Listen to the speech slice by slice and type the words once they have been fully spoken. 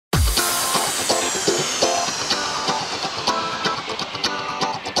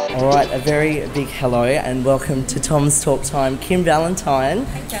All right, a very big hello and welcome to Tom's Talk Time. Kym Valentine,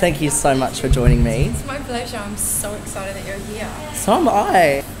 thank you so much for joining me. It's my pleasure. I'm so excited that you're here. So am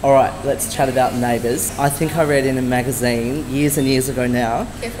I. All right, let's chat about Neighbours. I think I read in a magazine years and years ago now.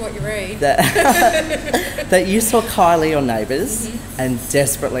 Careful what you read. That you saw Kylie on Neighbours and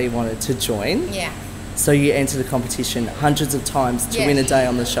desperately wanted to join. Yeah. So you entered a competition hundreds of times to win a day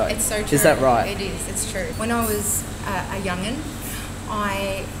on the show. It's so true. Is that right? It is. It's true. When I was a young'un,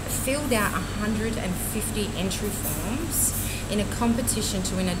 I filled out 150 entry forms in a competition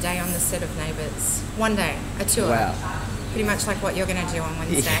to win a day on the set of Neighbours. One day, a tour. Wow. Pretty much like what you're going to do on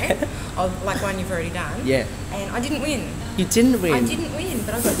Wednesday, or like one you've already done. Yeah. And I didn't win. You didn't win? I didn't win,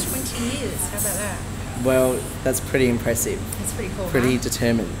 but I've got 20 years. How about that? Well, that's pretty impressive. It's pretty cool, Pretty huh?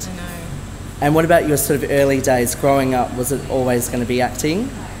 determined. I know. And what about your sort of early days growing up? Was it always going to be acting?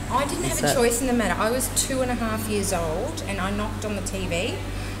 I didn't have a choice in the matter. I was 2.5 years old and I knocked on the TV.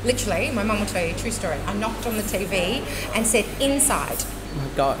 Literally, my mum will tell you a true story. I knocked on the TV and said, "Inside." Oh my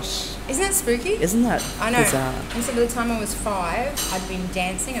gosh. Isn't that spooky? Isn't that bizarre? And so by the time I was 5, I'd been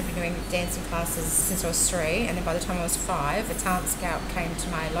dancing. I'd been doing dancing classes since I was 3. And then by the time I was 5, a talent scout came to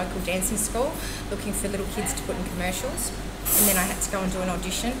my local dancing school looking for little kids to put in commercials. And then I had to go and do an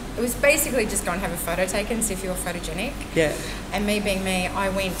audition. It was basically just go and have a photo taken, see if you were photogenic. Yeah. And me being me, I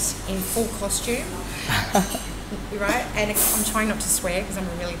went in full costume. Right? And I'm trying not to swear because I'm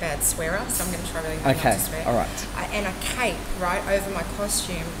a really bad swearer, so I'm going to try really hard not to swear. All right. And a cape right over my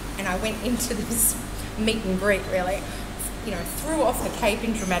costume, and I went into this meet and greet, really, you know, threw off the cape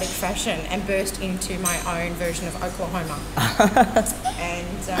in dramatic fashion and burst into my own version of Oklahoma.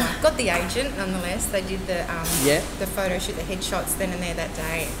 And got the agent, nonetheless. They did the photo shoot, the headshots then and there that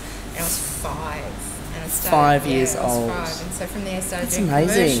day. And I was 5. And I started, 5 years I was old. 5. And so from there I started That's doing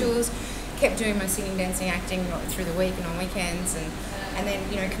amazing. commercials. Kept doing my singing, dancing, acting through the week and on weekends, and then,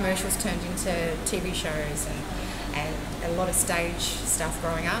 you know, commercials turned into TV shows and a lot of stage stuff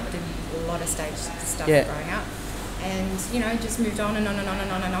growing up. I did a lot of stage stuff growing up, and, you know, just moved on and on and on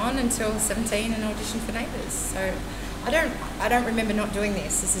and on and on until 17 and auditioned for Neighbours. So I don't remember not doing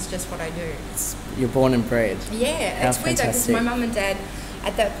this. This is just what I do. You're born and bred. Yeah, it's weird though, because my mum and dad,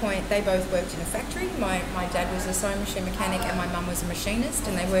 at that point, they both worked in a factory. My dad was a sewing machine mechanic and my mum was a machinist,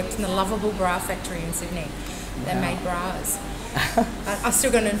 and they worked in the Lovable Bra Factory in Sydney. They made bras. I've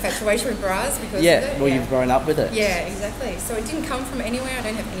still got an infatuation with bras because of it. Well, you've grown up with it. Yeah, exactly. So it didn't come from anywhere. I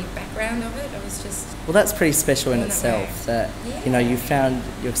don't have any background of it. I was just... Well, that's pretty special in itself that, you know, you found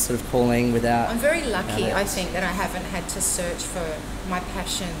your sort of calling without... I'm very lucky, I think, that I haven't had to search for my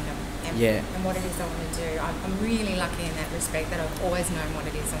passion and what it is I want to do. I'm really lucky in that respect that I've always known what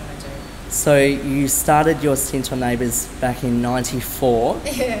it is I want to do. So you started your stint on Neighbours back in '94.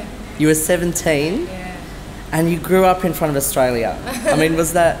 Yeah. You were 17. Yeah. And you grew up in front of Australia. I mean,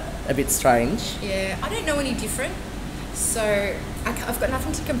 was that a bit strange? Yeah, I don't know any different. So I've got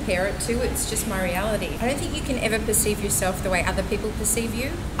nothing to compare it to. It's just my reality. I don't think you can ever perceive yourself the way other people perceive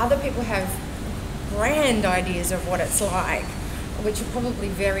you. Other people have grand ideas of what it's like, which are probably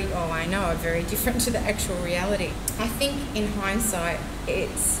very different to the actual reality. I think in hindsight,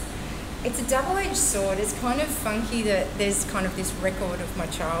 it's a double-edged sword. It's kind of funky that there's kind of this record of my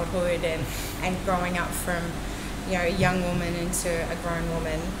childhood and growing up from, you know, a young woman into a grown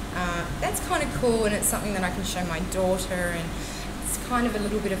woman. That's kind of cool, and it's something that I can show my daughter, and it's kind of a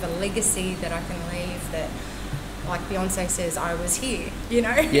little bit of a legacy that I can leave that, like Beyonce says, I was here, you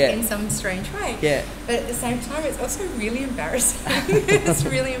know, in some strange way. Yeah. But at the same time, it's also really embarrassing. It's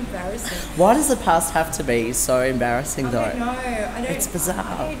really embarrassing. Why does the past have to be so embarrassing, though? I don't know. It's bizarre.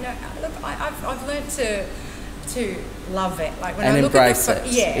 I don't know. Look, I've learned to love it. Like when and I look at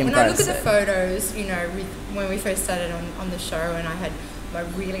when I look at the photos, you know, when we first started on the show, and I had my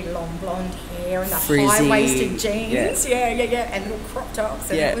really long blonde hair and the high-waisted jeans, and little crop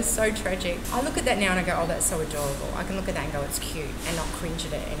tops, and it was so tragic. I look at that now and I go, oh, that's so adorable. I can look at that and go, it's cute, and not cringe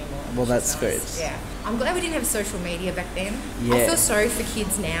at it anymore. Well, that's good. Yeah. I'm glad we didn't have social media back then. Yeah. I feel sorry for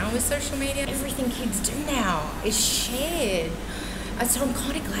kids now with social media. Everything kids do now is shared. And so I'm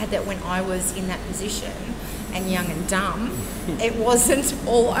kind of glad that when I was in that position and young and dumb, it wasn't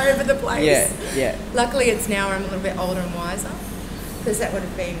all over the place. Yeah. Luckily, it's now where I'm a little bit older and wiser, because that would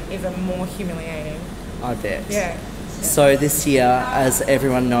have been even more humiliating. I bet. Yeah. So this year, as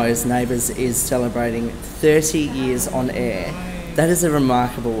everyone knows, Neighbours is celebrating 30 years on air. That is a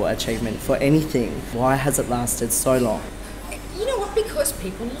remarkable achievement for anything. Why has it lasted so long? You know what? Because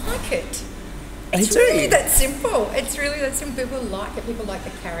people like it. It's really that simple. It's really that simple. People like it. People like the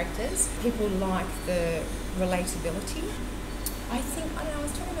characters. People like the relatability. I think, I don't know, I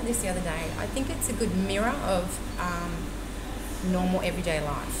was talking about this the other day. I think it's a good mirror of normal everyday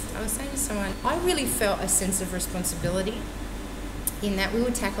life. I was saying to someone, I really felt a sense of responsibility in that we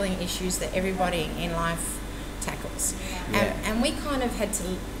were tackling issues that everybody in life tackles. Yeah. And we kind of had to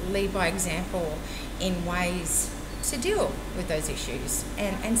lead by example in ways to deal with those issues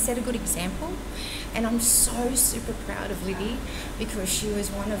and set a good example. And I'm so super proud of Libby because she was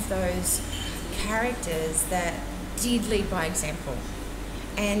one of those characters that did lead by example.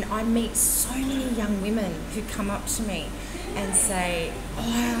 And I meet so many young women who come up to me and say, oh,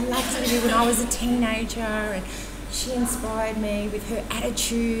 I loved Libby when I was a teenager, and she inspired me with her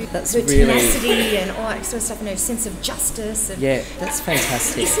attitude, her tenacity and all that sort of stuff, and her sense of justice. And yeah, that's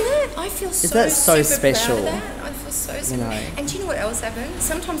fantastic. Isn't it? I feel so so super special? proud of that. I feel so super. And do you know what else happens?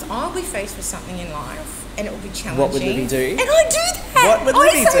 Sometimes I'll be faced with something in life and it will be challenging. What would Libby do? And I do that. What would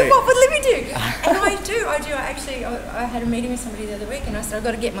Libby do? What would Libby do? And I do. I had a meeting with somebody the other week and I said, I've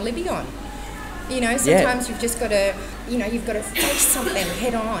got to get my Libby on. You know, sometimes you've just got to, you've got to face something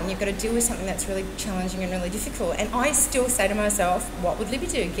head on. You've got to deal with something that's really challenging and really difficult. And I still say to myself, what would Libby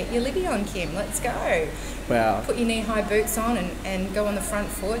do? Get your Libby on, Kym. Let's go. Wow. Put your knee-high boots on and go on the front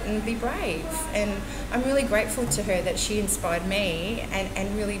foot and be brave. And I'm really grateful to her that she inspired me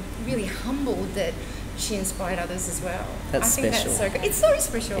and really, really humbled that she inspired others as well. That's special. That's so good. It's so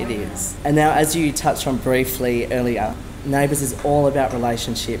special. It is. And now, as you touched on briefly earlier, Neighbours is all about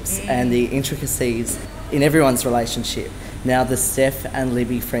relationships and the intricacies in everyone's relationship. Now, the Steph and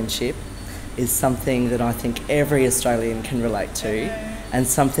Libby friendship is something that I think every Australian can relate to, and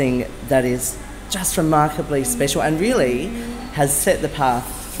something that is just remarkably special and really has set the path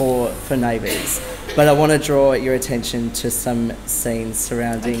for Neighbours. But I want to draw your attention to some scenes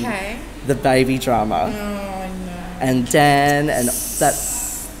surrounding the baby drama and Dan and that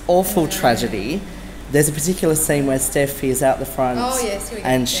awful tragedy. There's a particular scene where Steph is out the front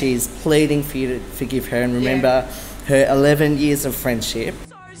and she's pleading for you to forgive her and remember her 11 years of friendship.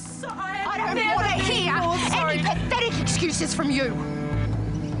 I don't want to hear any pathetic excuses from you.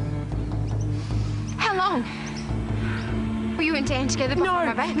 How long were you and Dan together behind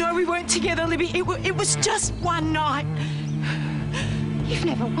my back? No, we weren't together, Libby. It was just one night. You've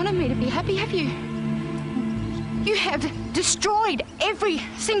never wanted me to be happy, have you? You have destroyed every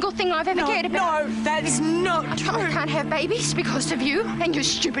single thing I've ever cared about. No, that is not true. I can't have babies because of you and your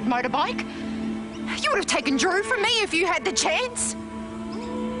stupid motorbike. You would have taken Drew from me if you had the chance.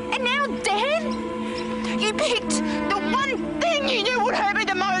 And now, Dan, you picked the one thing you knew would hurt me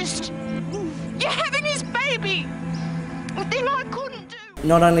the most. You're having his baby. The thing I couldn't do.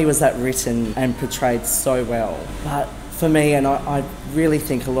 Not only was that written and portrayed so well, but for me, and I really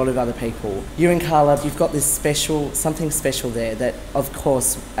think a lot of other people, you and Carla, you've got this something special there that, of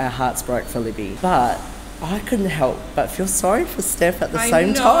course, our hearts broke for Libby. But I couldn't help but feel sorry for Steph at the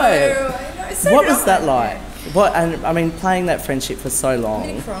same time. I know. So what was that like? And I mean, playing that friendship for so long. I'm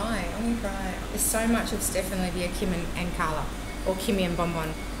going to cry. There's so much of Steph and Libby, Kym and Carla, or Kimmy and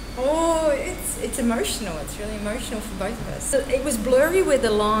Bonbon. Oh, it's emotional. It's really emotional for both of us. It was blurry where the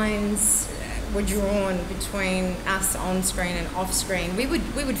lines were drawn between us on screen and off screen. We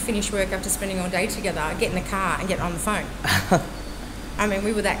would finish work after spending all day together, get in the car and get on the phone. I mean,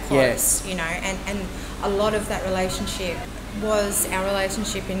 we were that close, and a lot of that relationship was our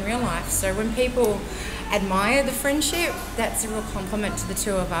relationship in real life. So when people admire the friendship, that's a real compliment to the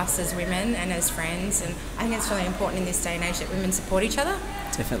two of us as women and as friends. And I think it's really important in this day and age that women support each other.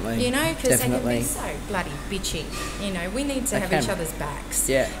 Definitely. Because they can be so bloody bitchy. We need to have each other's backs.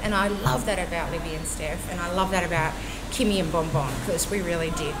 Yeah. And I love that about Libby and Steph, and I love that about Kimmy and Bonbon, because we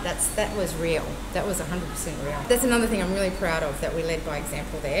really did. That was real. That was 100% real. That's another thing I'm really proud of, that we led by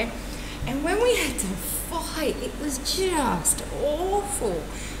example there. And when we had to fight, it was just awful.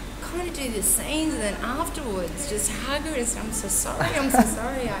 Kind of do the scenes and then afterwards just hug her and say, I'm so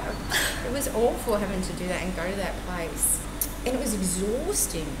sorry. It was awful having to do that and go to that place. And it was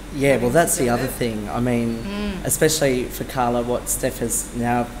exhausting. Yeah, well, that's the other thing. I mean, especially for Carla, what Steph has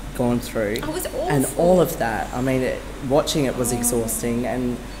now gone through. Oh, it was awful. And all of that. I mean, watching it was exhausting.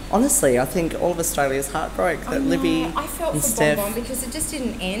 And honestly, I think all of Australia's heart broke that Libby I felt and for Steph, Bonbon because it just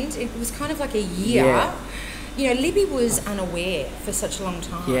didn't end. It was kind of like a year. Yeah. Libby was unaware for such a long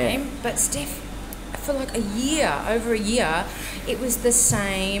time. But Steph, for like over a year, it was the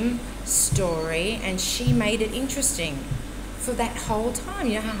same story, and she made it interesting for that whole time.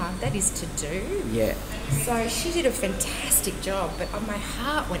 You know how hard that is to do? Yeah. So she did a fantastic job, but my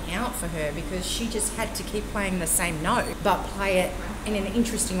heart went out for her because she just had to keep playing the same note, but play it in an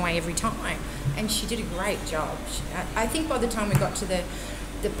interesting way every time. And she did a great job. I think by the time we got to the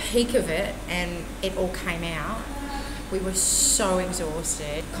peak of it and it all came out, we were so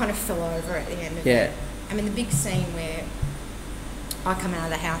exhausted, kind of fell over at the end of it. I mean, the big scene where I come out of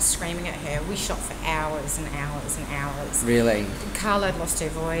the house screaming at her. We shot for hours and hours and hours. Really? Carla had lost her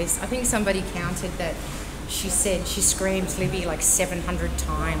voice. I think somebody counted that she said she screamed Libby like 700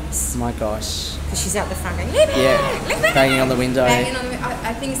 times. My gosh. Because she's out the front going, Libby! Yeah, Libby! banging on the window. Banging on the window.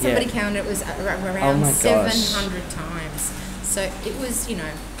 I think somebody counted it was around 700 times. So it was, you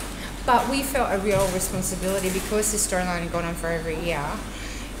know, but we felt a real responsibility because this storyline had gone on for over a year.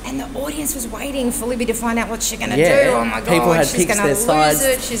 And the audience was waiting for Libby to find out what she's going to do. Oh my God, people had she's picked going to their lose sides.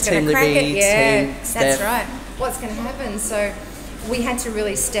 it. She's going to crack Libby, it. Yeah, Team that's Steph. right. What's going to happen? So we had to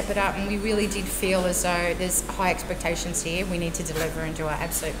really step it up, and we really did feel as though there's high expectations here. We need to deliver and do our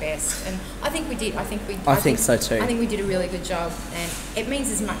absolute best. And I think we did. I think so too. I think we did a really good job, and it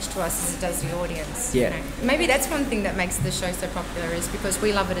means as much to us as it does the audience. Yeah. You know? Maybe that's one thing that makes the show so popular is because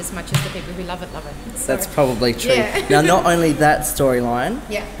we love it as much as the people who love it. So, That's probably true. Yeah. Now, not only that storyline,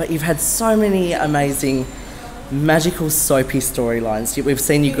 Yeah. but you've had so many amazing, magical, soapy storylines. We've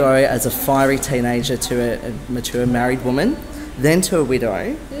seen you go as a fiery teenager to a mature married woman, then to a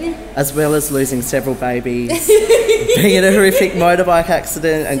widow, as well as losing several babies, being in a horrific motorbike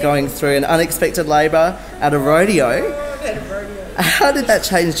accident and going through an unexpected labour at a rodeo. How did that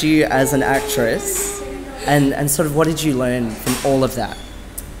change you as an actress? And sort of what did you learn from all of that?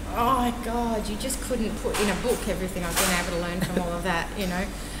 Oh my God, you just couldn't put in a book everything I've been able to learn from all of that, you know.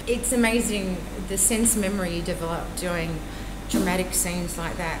 It's amazing the sense of memory you develop doing dramatic scenes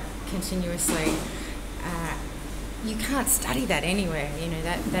like that continuously. You can't study that anywhere, you know,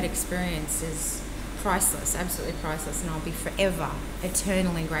 that experience is priceless, absolutely priceless, and I'll be forever,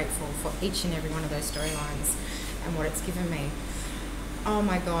 eternally grateful for each and every one of those storylines and what it's given me. Oh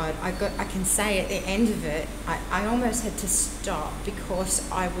my God, I can say at the end of it, I almost had to stop because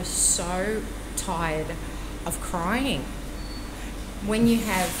I was so tired of crying. When you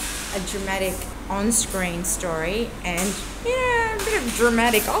have a dramatic on-screen story and, yeah, a bit of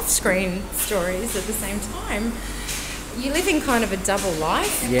dramatic off-screen stories at the same time, you live in kind of a double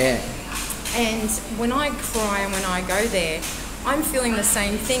life. Yeah. And when I cry and when I go there, I'm feeling the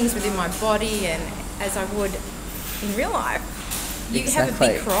same things within my body and as I would in real life. You have a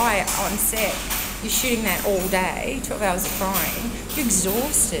big cry on set. You're shooting that all day, 12 hours of crying. You're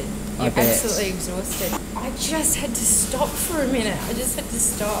exhausted. You're absolutely exhausted. I just had to stop for a minute. I just had to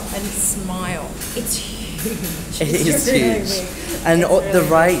stop and smile. It's huge. It is huge. And the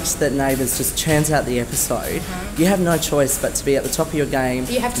rate that Neighbours just churns out the episode, you have no choice but to be at the top of your game,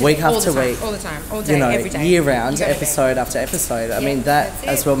 week after week. All the time, all day, you know, every day. Year round, episode after episode. I mean, that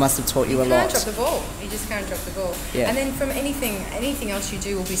as well must have taught you a lot. You can't drop the ball. You just can't drop the ball. Yeah. And then from anything else you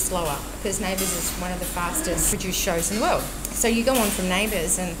do will be slower because Neighbours is one of the fastest produced shows in the world. So you go on from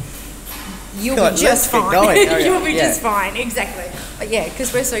Neighbours and you'll be just fine. You'll be just fine, exactly. But yeah,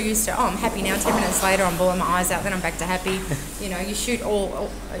 because we're so used to, I'm happy now, 10 minutes later I'm bawling my eyes out, then I'm back to happy. You know, you shoot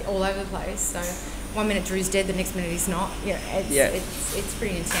all over the place. So 1 minute Drew's dead, the next minute he's not. It's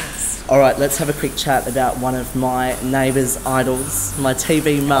pretty intense. All right, let's have a quick chat about one of my Neighbours idols, my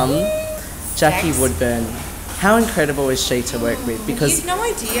TV mum, Jackie Woodburn. How incredible is she to work with? Because you've no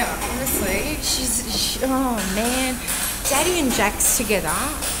idea, honestly. Oh man, Daddy and Jax together.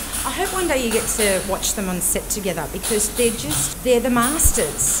 I hope one day you get to watch them on set together because they're the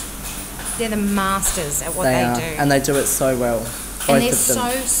masters. They're the masters at what they do. And they do it so well. And they're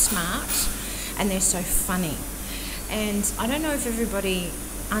so smart and they're so funny. And I don't know if everybody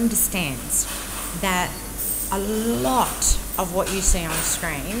understands that a lot of what you see on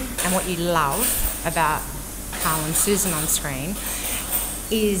screen and what you love about Carl and Susan on screen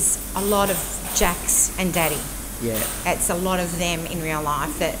is a lot of Jax and Daddy. Yeah. It's a lot of them in real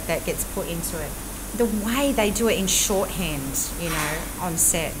life that gets put into it. The way they do it in shorthand, you know, on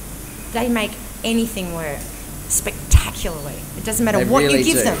set, they make anything work spectacularly. It doesn't matter what you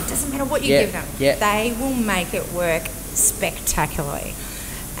give them. It doesn't matter what you give them. Yeah. They will make it work spectacularely.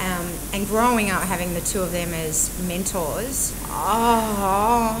 And growing up, having the two of them as mentors,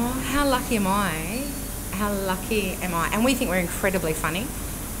 oh, how lucky am I? How lucky am I? And we think we're incredibly funny.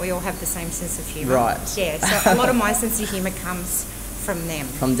 We all have the same sense of humour. Right. Yeah, so a lot of my sense of humour comes from them.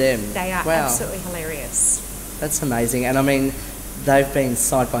 From them. They are absolutely hilarious. That's amazing. And I mean, they've been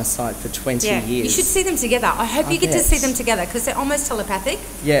side by side for 20 years. You should see them together. I hope you get to see them together because they're almost telepathic.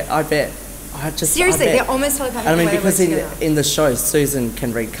 Yeah, I bet. Seriously, they're almost telepathic. And I mean, because in the show, Susan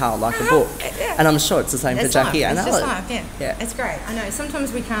can read Carl like a book. Yeah. And I'm sure it's the same for Jackie and Alan. It's just life, yeah. It's great. I know.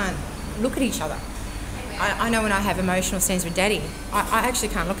 Sometimes we can't look at each other. I know when I have emotional scenes with Daddy, I actually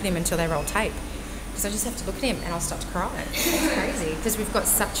can't look at him until they roll tape because I just have to look at him and I'll start to cry. It's crazy because we've got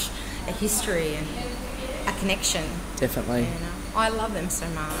such a history and a connection. Definitely. You know? I love them so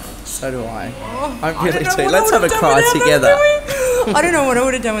much. So do I. Oh, I really don't know do. what Let's I have a would've done cry without them, together. do we? I don't know what I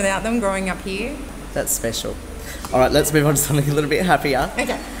would have done without them growing up here. That's special. All right, let's move on to something a little bit happier.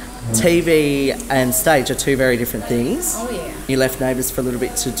 Okay. TV and stage are two very different things. Oh, yeah. You left Neighbours for a little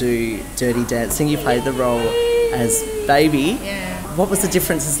bit to do Dirty Dancing. You played the role as Baby. Yeah. What was the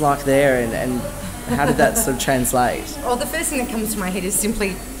differences like there, and how did that sort of translate? Well, the first thing that comes to my head is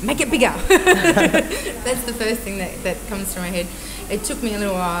simply make it bigger. That's the first thing that comes to my head. It took me a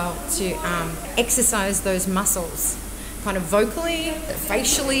little while to exercise those muscles, kind of vocally,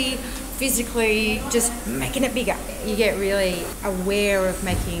 facially, physically, just making it bigger. You get really aware of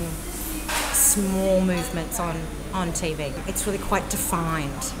making small movements on TV. It's really quite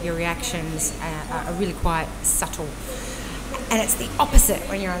defined. Your reactions are really quite subtle. And it's the opposite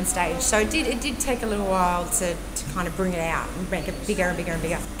when you're on stage. So it did take a little while to kind of bring it out and make it bigger and bigger and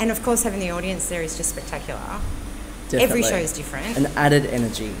bigger. And of course, having the audience there is just spectacular. Definitely. Every show is different. An added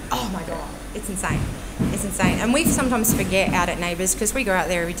energy. Oh my God, it's insane. It's insane. And we sometimes forget out at Neighbours, because we go out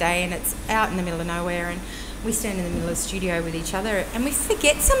there every day and it's out in the middle of nowhere, and we stand in the middle of the studio with each other, and we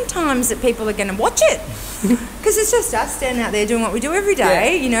forget sometimes that people are going to watch it, because it's just us standing out there doing what we do every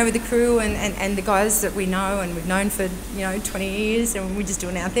day, you know, with the crew and the guys that we know and we've known for, 20 years, and we're just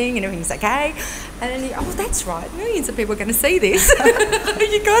doing our thing and everything's okay. And then, that's right, millions of people are going to see this.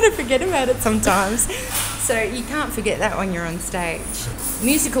 You got to forget about it sometimes. So you can't forget that when you're on stage.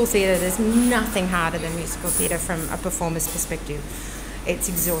 Musical theatre, there's nothing harder than musical theatre from a performer's perspective. It's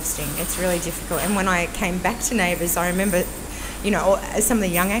exhausting. It's really difficult. And when I came back to Neighbours, I remember, some of the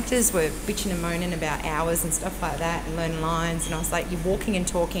young actors were bitching and moaning about hours and stuff like that and learning lines. And I was like, you're walking and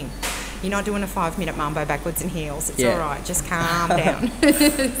talking. You're not doing a 5-minute mambo backwards in heels. It's all right. Just calm down.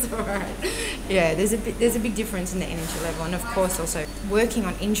 It's all right. Yeah, there's a big difference in the energy level. And, of course, also working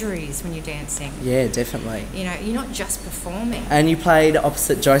on injuries when you're dancing. Yeah, definitely. You're not just performing. And you played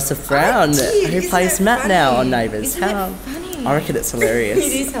opposite Joseph Brown, who plays Matt now on Neighbours. Isn't it funny? I reckon it's hilarious.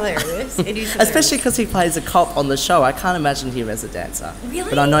 It is hilarious. Especially because he plays a cop on the show. I can't imagine him as a dancer. Really?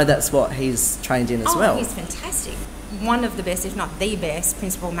 But I know that's what he's trained in as well. He's fantastic. One of the best, if not the best,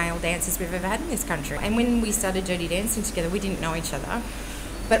 principal male dancers we've ever had in this country. And when we started Dirty Dancing together, we didn't know each other.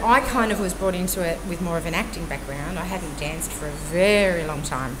 But I kind of was brought into it with more of an acting background. I hadn't danced for a very long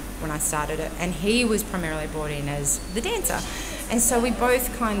time when I started it. And he was primarily brought in as the dancer. And so we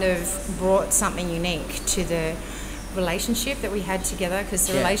both kind of brought something unique to the relationship that we had together, because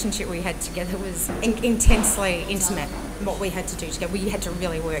the relationship we had together was intensely intimate. What we had to do together, we had to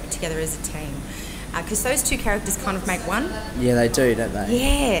really work together as a team, because those two characters kind of make one. Yeah, they do, don't they?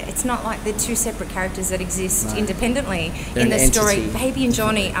 Yeah, it's not like they're two separate characters that exist independently They're in the story. entity. Baby and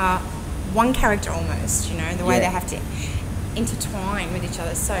Johnny are one character almost, the way they have to intertwine with each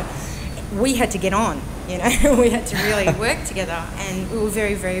other. So we had to get on, we had to really work together, and we were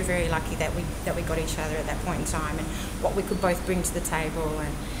very, very, very lucky that we got each other at that point in time, and what we could both bring to the table,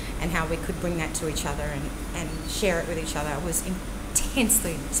 and how we could bring that to each other and share it with each other was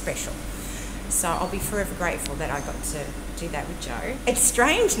intensely special. So I'll be forever grateful that I got to do that with Joe. It's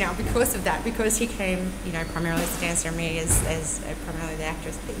strange now because of that, because he came, primarily as a dancer and me as primarily the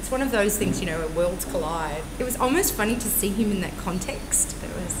actress. It's one of those things, where worlds collide. It was almost funny to see him in that context. It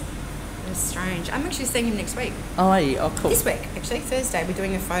was strange. I'm actually seeing him next week. Oh, yeah. Oh, cool. This week, actually, Thursday, we're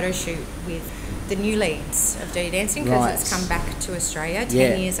doing a photo shoot with the new leads of Dirty Dancing, because it's come back to Australia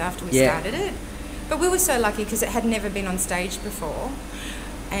 10 years after we started it. But we were so lucky because it had never been on stage before.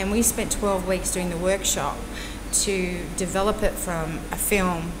 And we spent 12 weeks doing the workshop to develop it from a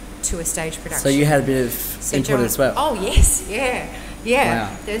film to a stage production. So you had a bit of input as well? Oh, yes, yeah.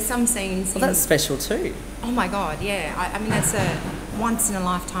 Wow. There's some scenes. Well, that's special too. Oh, my God, yeah. I mean, that's a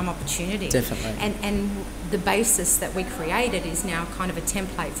once-in-a-lifetime opportunity. Definitely. And the basis that we created is now kind of a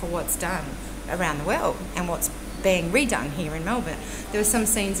template for what's done around the world and what's being redone here in Melbourne. There were some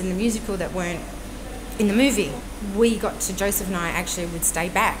scenes in the musical that weren't in the movie. Joseph and I actually would stay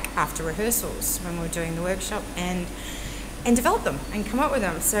back after rehearsals when we were doing the workshop and develop them and come up with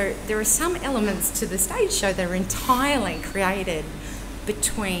them. So there are some elements to the stage show that are entirely created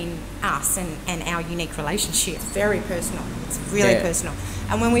between us and our unique relationship. It's very personal. It's really personal.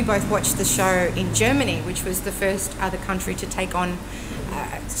 And when we both watched the show in Germany, which was the first other country to take on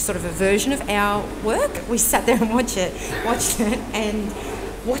sort of a version of our work, we sat there and watched it, and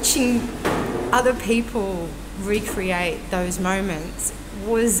watching other people recreate those moments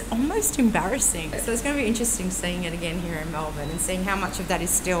was almost embarrassing. So it's going to be interesting seeing it again here in Melbourne and seeing how much of that is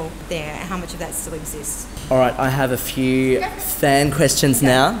still there and how much of that still exists. All right, I have a few fan questions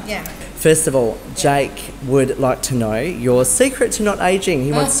now. Yeah. First of all, Jake would like to know your secret to not aging.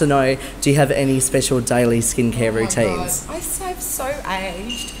 He wants to know, do you have any special daily skincare routines? I have so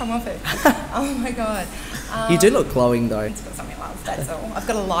aged. Come off it. Oh my God. You do look glowing though. It's got something love, that's all. I've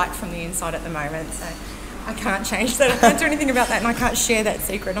got a light from the inside at the moment, so I can't change that. I can't do anything about that, and I can't share that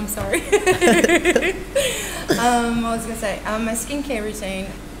secret. I'm sorry. What was I going to say? My skincare routine.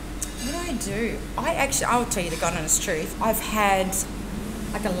 What do? I'll tell you the God honest truth. I've had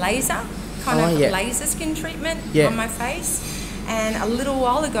like a laser, laser skin treatment on my face, and a little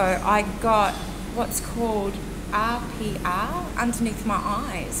while ago I got what's called RPR underneath my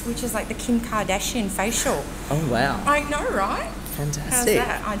eyes, which is like the Kim Kardashian facial. Oh wow. I know, right? Fantastic. How's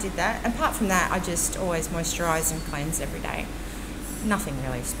that? I did that. And apart from that, I just always moisturise and cleanse every day. Nothing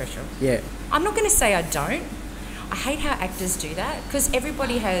really special. Yeah. I'm not going to say I don't. I hate how actors do that because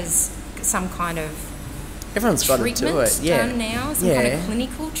everybody has some kind of Everyone's got to do it. Yeah. done now, some kind of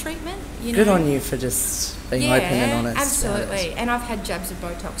clinical treatment. You Good know? on you for just being open and honest. Absolutely. And I've had jabs of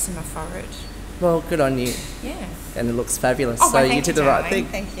Botox in my forehead. Well, good on you. Yeah. And it looks fabulous. Oh, so well, you did the right thing.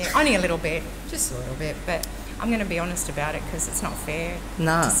 Thank you. Only a little bit, just a little bit, but I'm going to be honest about it because it's not fair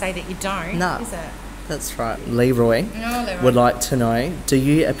to say that you don't, is it? That's right. Leroy would like to know, do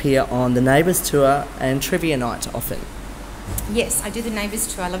you appear on the Neighbours tour and trivia night often? Yes, I do the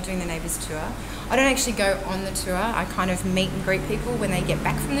Neighbours tour. I love doing the Neighbours tour. I don't actually go on the tour. I kind of meet and greet people when they get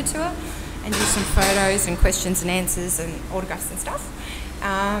back from the tour and do some photos and questions and answers and autographs and stuff.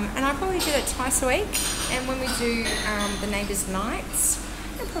 And I probably do that twice a week. And when we do the Neighbours nights,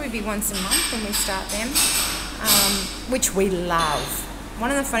 it'll probably be once a month when we start them, which we love.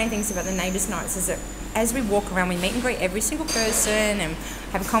 One of the funny things about the Neighbours nights is that as we walk around, we meet and greet every single person and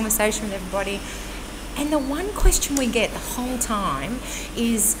have a conversation with everybody. And the one question we get the whole time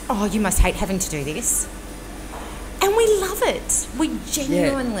is, oh, you must hate having to do this. And we love it. We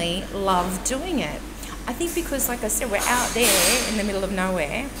genuinely love doing it. I think because, like I said, we're out there in the middle of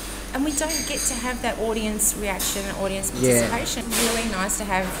nowhere and we don't get to have that audience reaction and audience participation. It's really nice to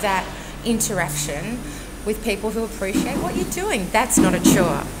have that interaction with people who appreciate what you're doing. That's not a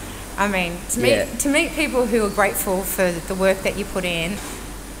chore. I mean, to meet people who are grateful for the work that you put in,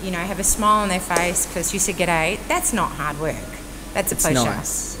 you know, have a smile on their face because you said g'day, that's not hard work. That's a pleasure.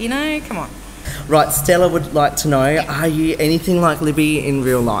 Nice. You know, come on. Right, Stella would like to know, are you anything like Libby in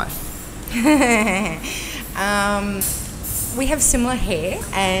real life? We have similar hair,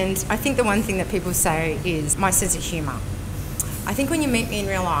 and I think the one thing that people say is my sense of humour. I think when you meet me in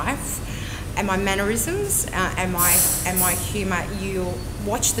real life, and my mannerisms and my humour, you'll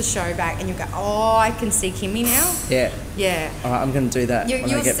watch the show back and you'll go, oh, I can see Kimmy now. Yeah. Yeah. All right, I'm going to do that when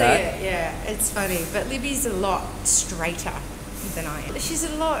I get back. You'll see it, yeah. It's funny. But Libby's a lot straighter than I am. She's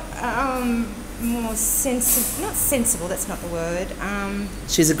a lot more sensible. Not sensible, that's not the word.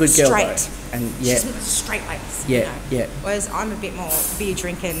 She's a good girl, straight. Though. And She's straight laced. Yeah, you know? yeah. Whereas I'm a bit more beer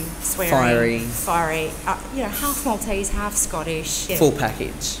drinking, swearing, fiery. You know, half Maltese, half Scottish. Yeah. Full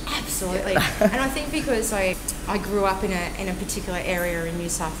package. Absolutely. And I think because I grew up in a particular area in New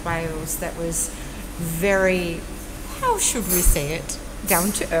South Wales that was very, how should we say it,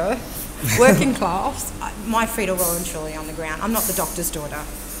 down to earth, working class. My feet are well and truly on the ground. I'm not the doctor's daughter.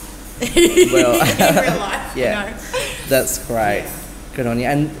 Well, in real life, yeah, you know. That's great. Yeah. Good on you.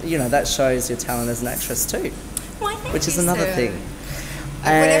 And, you know, that shows your talent as an actress too, which is another thing.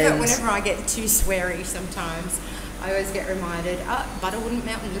 Whenever I get too sweary sometimes, I always get reminded, butter wouldn't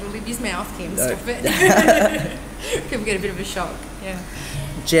melt in little Libby's mouth, Kim, stop it. People get a bit of a shock, yeah.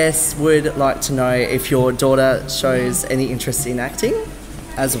 Jess would like to know if your daughter shows any interest in acting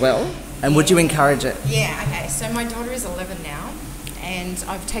as well, and would you encourage it? Yeah, okay, so my daughter is 11 now, and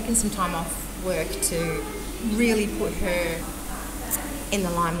I've taken some time off work to really put her in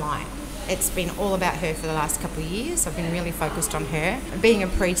the limelight. It's been all about her for the last couple of years. I've been really focused on her. Being a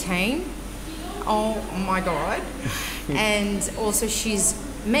preteen, oh my God. And also she's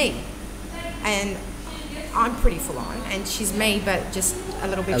me. And I'm pretty full on. And she's me, but just a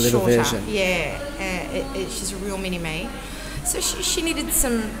little bit shorter. Version. Yeah, she's a real mini-me. So she needed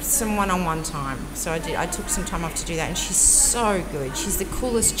some one-on-one time. So I took some time off to do that. And she's so good. She's the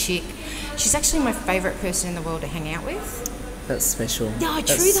coolest chick. She's actually my favourite person in the world to hang out with. That's special. No,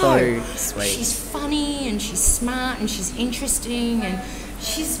 That's true though. So sweet. She's funny and she's smart and she's interesting and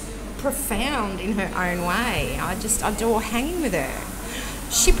she's profound in her own way. I just adore hanging with her.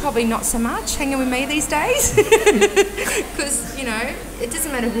 She probably not so much hanging with me these days. Because, you know, it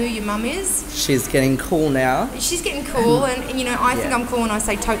doesn't matter who your mum is. She's getting cool now. She's getting cool, and you know, I think I'm cool when I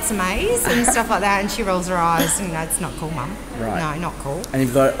say totes amaze and stuff like that, and she rolls her eyes, and that's not cool, mum. Right. No, not cool. And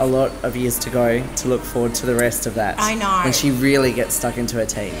you've got a lot of years to go to look forward to the rest of that. I know. When she really gets stuck into her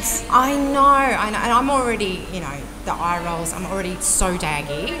teens. I know. And I'm already, you know, the eye rolls, I'm already so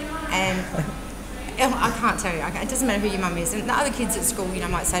daggy, and I can't tell you. It doesn't matter who your mum is. And the other kids at school, you know,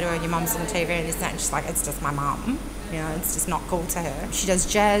 might say to her, your mum's on TV and this and that. And she's like, it's just my mum. You know, it's just not cool to her. She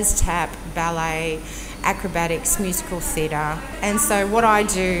does jazz, tap, ballet, acrobatics, musical theatre. And so what I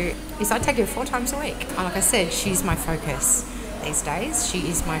do is I take her 4 times a week. And like I said, she's my focus these days. She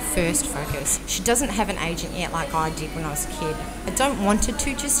is my first focus. She doesn't have an agent yet like I did when I was a kid. I don't want her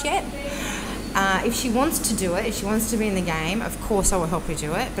to just yet. If she wants to do it, if she wants to be in the game, of course I will help her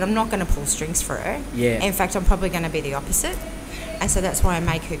do it, but I'm not going to pull strings for her. Yeah. In fact, I'm probably going to be the opposite. And so that's why I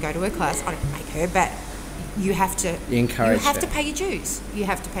make her go to her class. I don't make her, but you have to... You encourage You have her. to pay your dues. You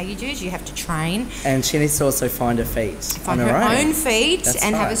have to pay your dues. You have to train. And she needs to also find her feet. Find on her her own feet That's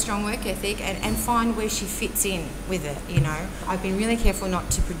and have right. a strong work ethic and find where she fits in with it, you know. I've been really careful not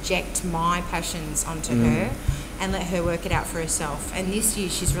to project my passions onto her and let her work it out for herself. And this year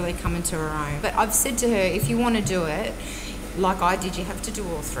she's really come into her own. But I've said to her, if you want to do it, like I did, you have to do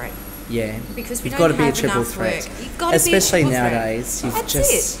all 3. Yeah. Because we You've don't got to be a have triple enough threat. work. You've got to Especially be a triple threat. nowadays. You've That's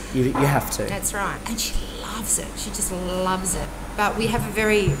just it. you have to. That's right. And she loves it. She just loves it. But we have a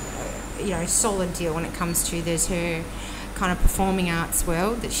very, solid deal when it comes to, there's her kind of performing arts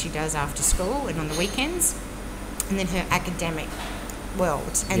world that she does after school and on the weekends, and then her academic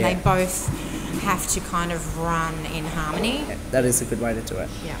world. And they both have to kind of run in harmony. Yeah, that is a good way to do it.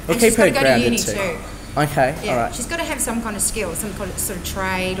 Yeah. We'll And keep she's her got to go to grounded uni too. too. Okay, Yeah, all right. she's got to have some kind of skill, some kind of sort of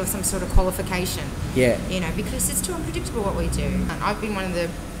trade or some sort of qualification. Yeah. You know, because it's too unpredictable what we do. And I've been one of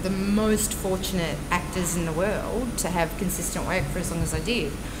the most fortunate actors in the world to have consistent work for as long as I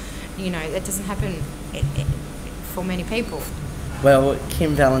did. You know, that doesn't happen for many people. Well, Kym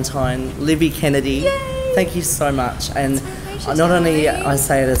Valentine, Libby Kennedy, Yay! thank you so much. And pleasure, not only darling. I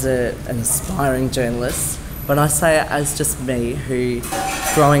say it as an aspiring journalist, but I say it as just me who,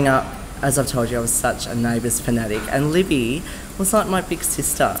 growing up, as I've told you, I was such a Neighbours fanatic. And Libby was like my big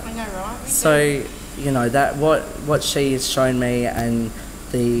sister. I know, right? So, you know, that what she has shown me and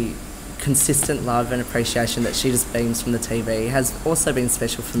the consistent love and appreciation that she just beams from the TV has also been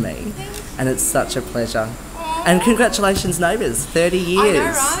special for me. And it's such a pleasure. Aww. And congratulations, Neighbours, 30 years. I know,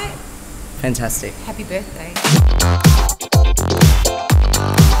 right? Fantastic. Happy birthday.